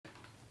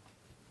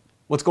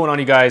What's going on,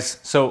 you guys?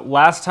 So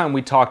last time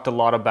we talked a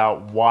lot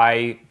about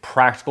why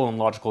practical and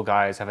logical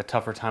guys have a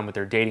tougher time with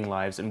their dating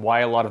lives and why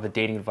a lot of the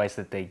dating advice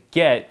that they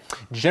get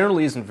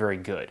generally isn't very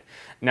good.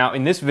 Now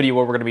in this video,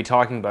 what we're going to be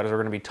talking about is we're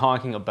going to be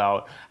talking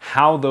about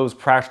how those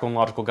practical and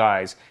logical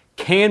guys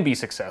can be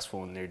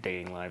successful in their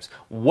dating lives,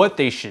 what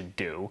they should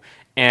do,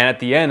 and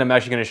at the end I'm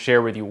actually going to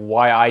share with you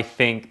why I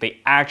think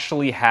they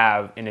actually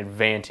have an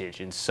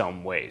advantage in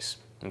some ways.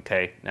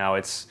 Okay,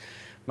 now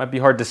might be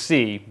hard to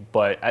see,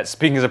 but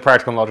speaking as a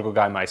practical and logical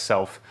guy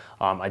myself,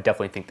 I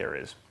definitely think there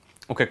is.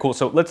 Okay, cool.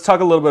 So let's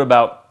talk a little bit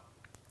about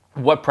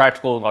what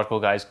practical and logical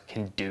guys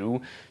can do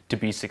to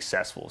be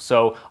successful.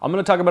 So I'm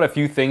going to talk about a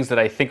few things that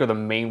I think are the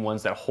main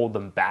ones that hold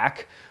them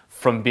back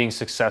from being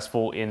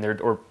successful in their,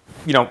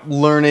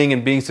 learning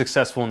and being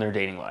successful in their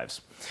dating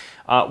lives.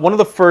 One of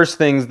the first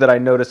things that I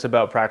notice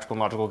about practical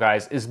and logical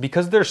guys is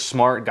because they're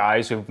smart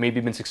guys who've maybe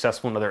been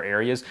successful in other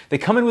areas, they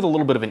come in with a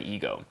little bit of an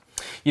ego.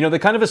 You know, they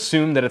kind of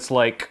assume that it's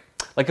like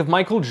if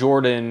Michael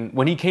Jordan,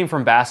 when he came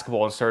from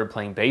basketball and started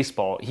playing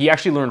baseball, he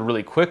actually learned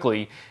really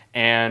quickly,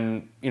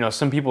 and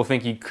some people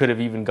think he could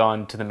have even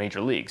gone to the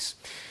major leagues.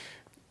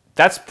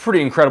 That's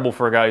pretty incredible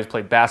for a guy who's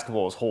played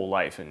basketball his whole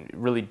life and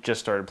really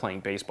just started playing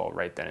baseball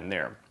right then and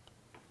there.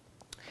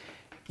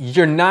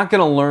 You're not going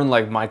to learn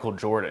like Michael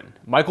Jordan.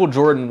 Michael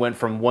Jordan went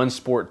from one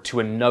sport to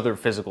another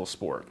physical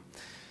sport.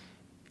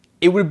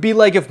 It would be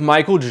like if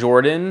Michael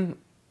Jordan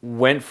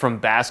went from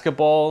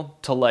basketball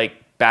to like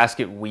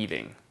basket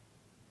weaving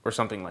or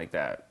something like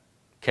that.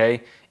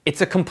 Okay?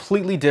 It's a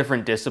completely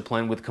different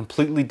discipline with a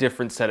completely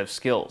different set of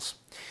skills.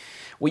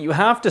 What you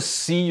have to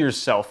see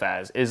yourself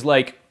as is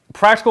like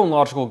practical and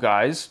logical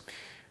guys,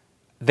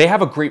 they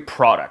have a great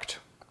product.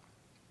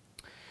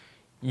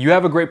 You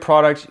have a great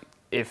product.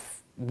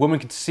 If women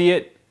could see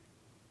it,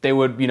 they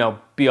would,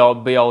 be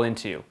all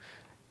into you.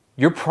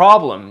 Your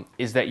problem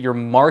is that your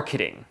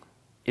marketing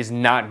is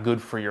not good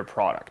for your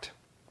product.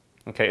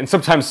 Okay, and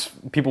sometimes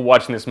people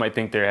watching this might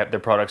think their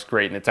product's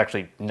great and it's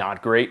actually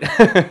not great.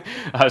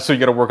 So you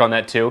got to work on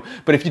that too.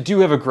 But if you do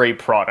have a great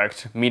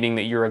product, meaning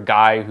that you're a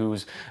guy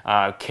who's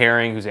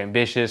caring, who's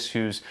ambitious,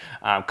 who's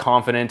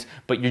confident,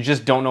 but you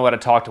just don't know how to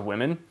talk to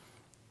women,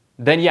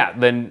 then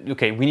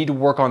okay, we need to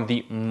work on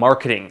the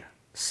marketing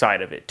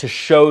side of it to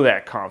show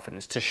that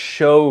confidence, to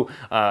show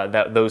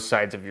those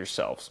sides of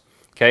yourselves.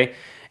 Okay,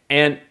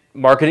 and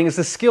marketing is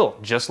a skill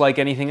just like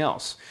anything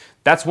else.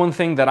 That's one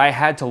thing that I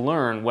had to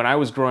learn when I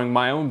was growing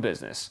my own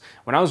business.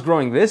 When I was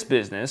growing this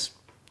business,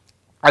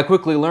 I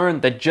quickly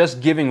learned that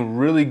just giving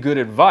really good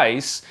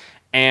advice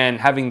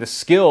and having the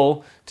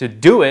skill to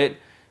do it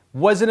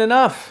wasn't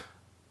enough.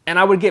 And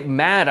I would get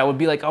mad. I would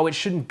be like, oh, it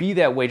shouldn't be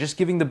that way. Just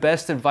giving the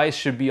best advice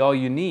should be all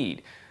you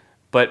need.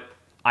 But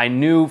I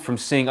knew from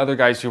seeing other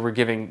guys who were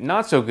giving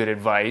not so good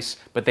advice,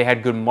 but they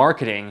had good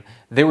marketing,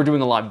 they were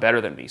doing a lot better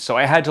than me. So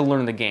I had to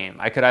learn the game.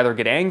 I could either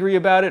get angry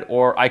about it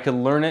or I could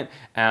learn it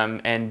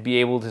and be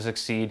able to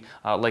succeed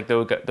like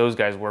those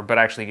guys were, but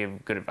actually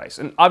give good advice.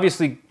 And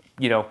obviously,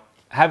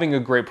 having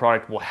a great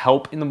product will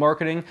help in the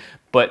marketing,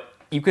 but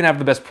you can have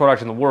the best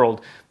product in the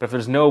world, but if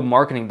there's no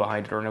marketing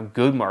behind it or no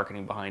good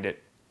marketing behind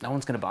it, no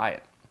one's going to buy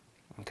it.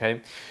 Okay?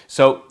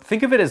 So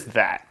think of it as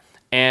that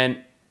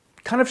and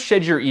kind of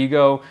shed your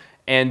ego.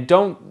 And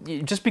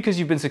just because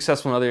you've been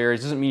successful in other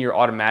areas doesn't mean you're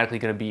automatically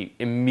going to be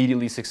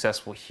immediately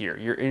successful here.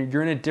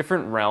 You're in a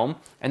different realm,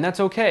 and that's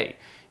okay.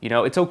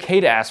 It's okay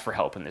to ask for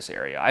help in this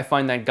area. I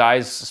find that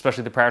guys,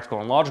 especially the practical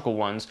and logical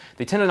ones,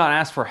 they tend to not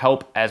ask for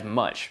help as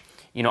much.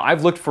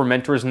 I've looked for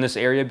mentors in this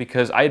area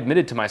because I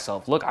admitted to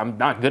myself, look, I'm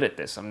not good at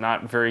this. I'm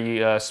not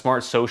very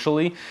smart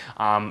socially.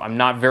 I'm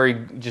not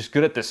very just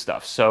good at this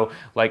stuff. So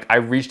I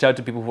reached out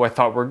to people who I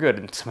thought were good,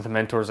 and some of the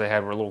mentors I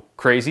had were a little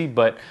crazy,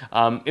 but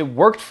it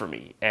worked for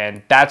me.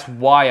 And that's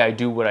why I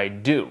do what I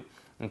do.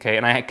 Okay,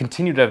 and I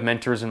continue to have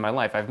mentors in my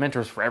life. I have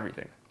mentors for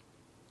everything.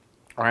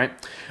 All right.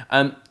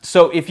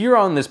 So if you're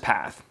on this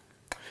path,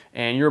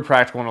 and you're a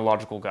practical and a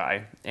logical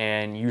guy,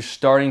 and you're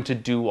starting to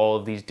do all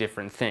of these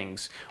different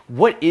things,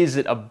 what is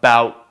it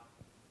about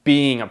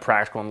being a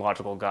practical and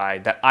logical guy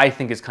that I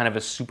think is kind of a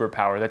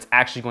superpower that's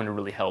actually going to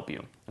really help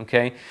you,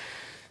 okay?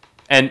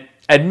 And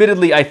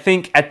admittedly, I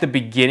think at the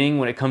beginning,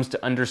 when it comes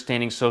to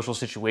understanding social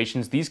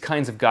situations, these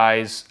kinds of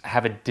guys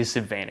have a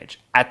disadvantage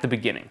at the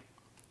beginning,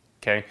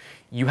 okay?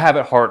 You have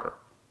it harder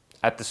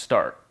at the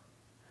start.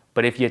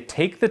 But if you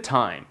take the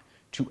time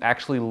to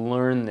actually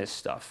learn this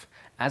stuff,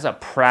 as a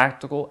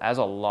practical, as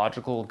a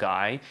logical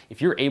guy,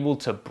 if you're able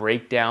to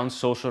break down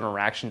social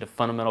interaction to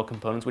fundamental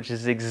components, which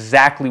is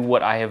exactly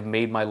what I have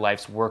made my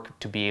life's work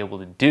to be able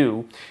to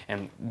do,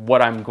 and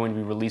what I'm going to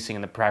be releasing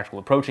in the practical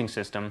approaching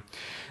system,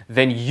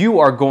 then you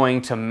are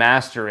going to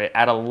master it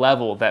at a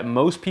level that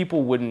most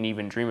people wouldn't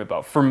even dream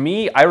about. For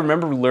me, I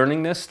remember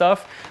learning this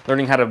stuff,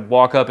 learning how to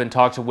walk up and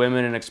talk to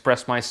women and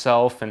express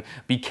myself and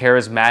be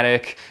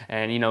charismatic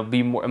and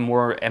be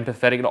more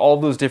empathetic and all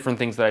those different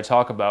things that I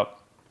talk about.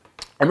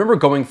 I remember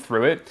going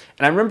through it,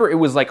 and I remember it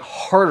was like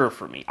harder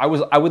for me. I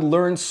would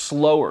learn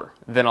slower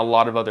than a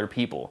lot of other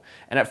people,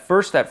 and at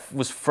first that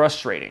was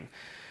frustrating.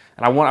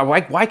 And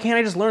why can't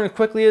I just learn as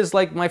quickly as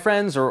like my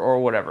friends or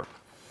whatever?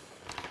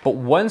 But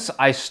once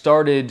I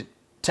started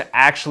to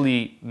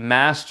actually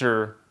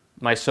master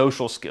my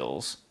social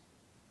skills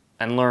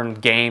and learn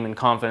game and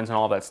confidence and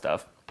all that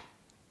stuff,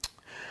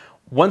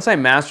 once I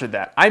mastered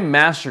that, I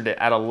mastered it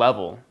at a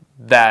level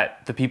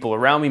that the people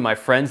around me, my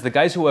friends, the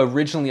guys who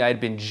originally I had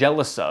been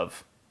jealous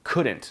of,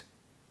 couldn't.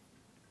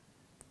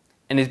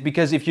 And it's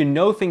because if you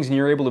know things and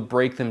you're able to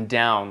break them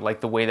down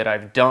like the way that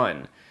I've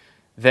done,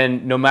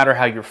 then no matter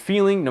how you're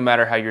feeling, no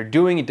matter how you're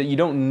doing it, you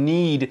don't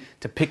need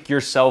to pick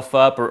yourself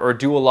up or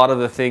do a lot of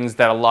the things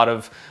that a lot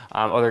of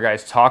other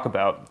guys talk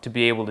about to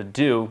be able to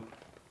do,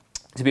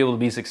 to be able to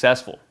be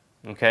successful,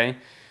 okay?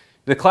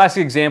 The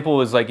classic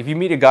example is like if you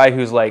meet a guy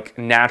who's like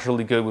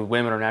naturally good with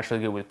women or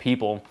naturally good with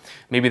people,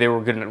 maybe they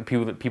were good at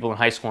people in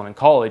high school and in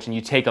college, and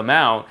you take them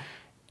out,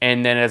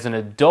 and then as an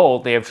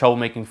adult, they have trouble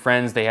making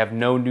friends, they have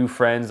no new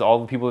friends, all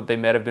the people that they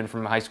met have been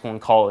from high school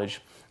and college,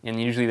 and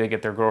usually they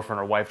get their girlfriend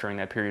or wife during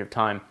that period of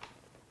time.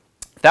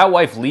 If that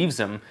wife leaves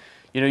them,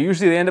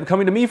 usually they end up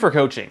coming to me for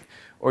coaching,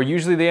 or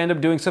usually they end up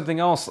doing something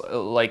else,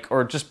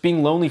 or just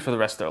being lonely for the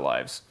rest of their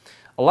lives.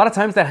 A lot of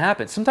times that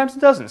happens. Sometimes it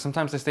doesn't.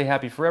 Sometimes they stay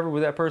happy forever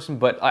with that person,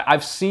 but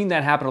I've seen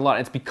that happen a lot.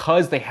 It's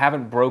because they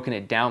haven't broken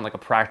it down like a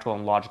practical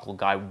and logical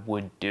guy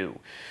would do.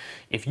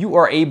 If you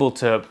are able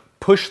to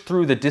push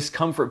through the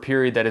discomfort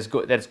period that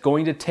it's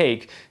going to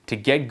take to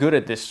get good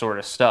at this sort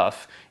of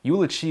stuff, you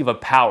will achieve a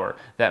power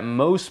that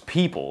most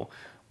people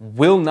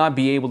will not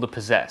be able to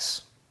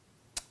possess.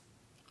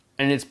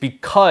 And it's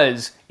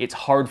because it's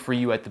hard for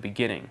you at the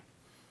beginning.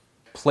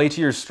 Play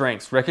to your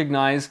strengths.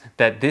 Recognize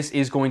that this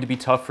is going to be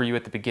tough for you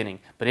at the beginning.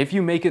 But if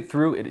you make it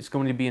through, it is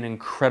going to be an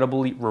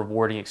incredibly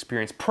rewarding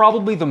experience.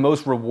 Probably the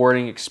most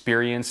rewarding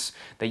experience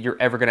that you're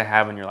ever going to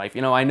have in your life.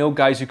 I know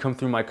guys who come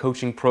through my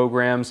coaching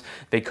programs,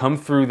 they come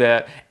through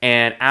that,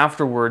 and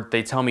afterward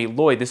they tell me,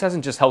 Lloyd, this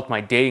hasn't just helped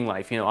my dating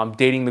life. I'm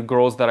dating the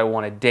girls that I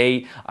want to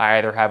date. I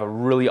either have a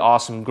really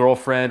awesome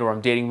girlfriend or I'm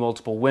dating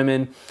multiple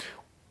women,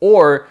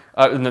 and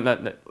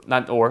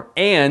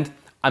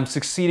I'm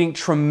succeeding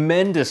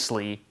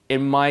tremendously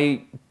in my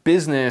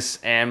business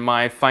and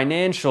my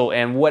financial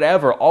and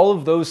whatever, all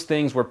of those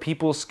things where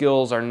people's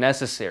skills are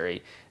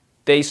necessary,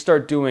 they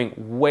start doing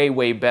way,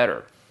 way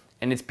better.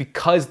 And it's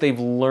because they've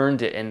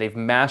learned it and they've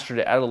mastered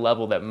it at a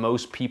level that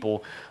most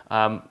people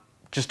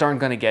just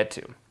aren't going to get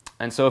to.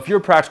 And so if you're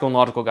a practical and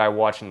logical guy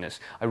watching this,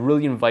 I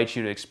really invite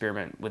you to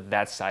experiment with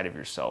that side of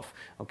yourself,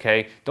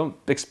 okay? Don't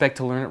expect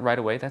to learn it right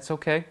away. That's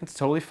okay. It's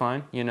totally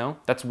fine,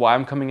 That's why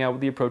I'm coming out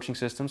with the approaching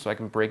system, so I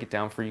can break it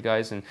down for you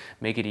guys and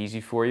make it easy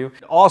for you.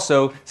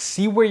 Also,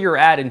 see where you're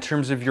at in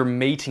terms of your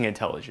mating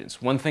intelligence.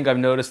 One thing I've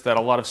noticed that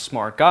a lot of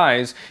smart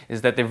guys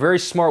is that they're very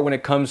smart when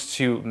it comes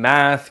to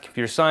math,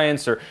 computer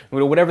science, or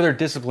whatever their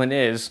discipline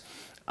is,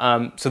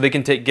 so they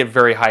can get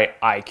very high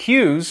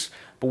IQs,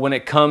 but when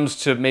it comes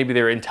to maybe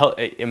their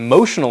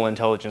emotional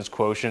intelligence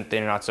quotient,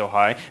 they're not so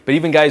high. But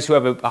even guys who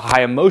have a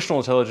high emotional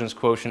intelligence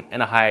quotient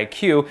and a high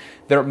IQ,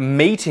 their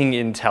mating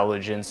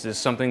intelligence is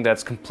something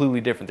that's completely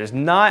different. There's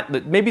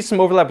maybe some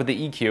overlap with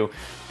the EQ,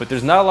 but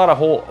there's not a lot of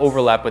whole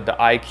overlap with the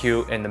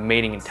IQ and the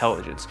mating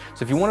intelligence.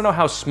 So if you want to know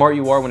how smart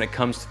you are when it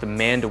comes to the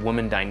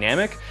man-to-woman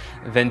dynamic,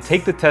 then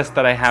take the test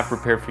that I have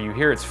prepared for you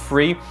here. It's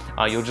free.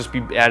 You'll just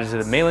be added to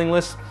the mailing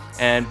list.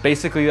 And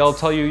basically, I'll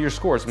tell you your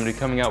scores. I'm going to be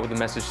coming out with a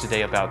message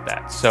today about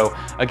that. So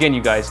again,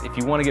 you guys, if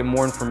you want to get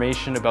more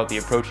information about the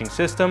approaching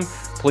system,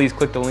 please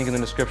click the link in the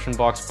description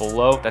box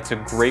below. That's a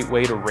great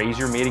way to raise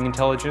your mating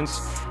intelligence.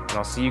 And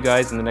I'll see you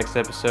guys in the next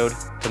episode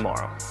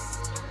tomorrow.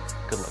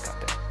 Good luck out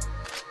there.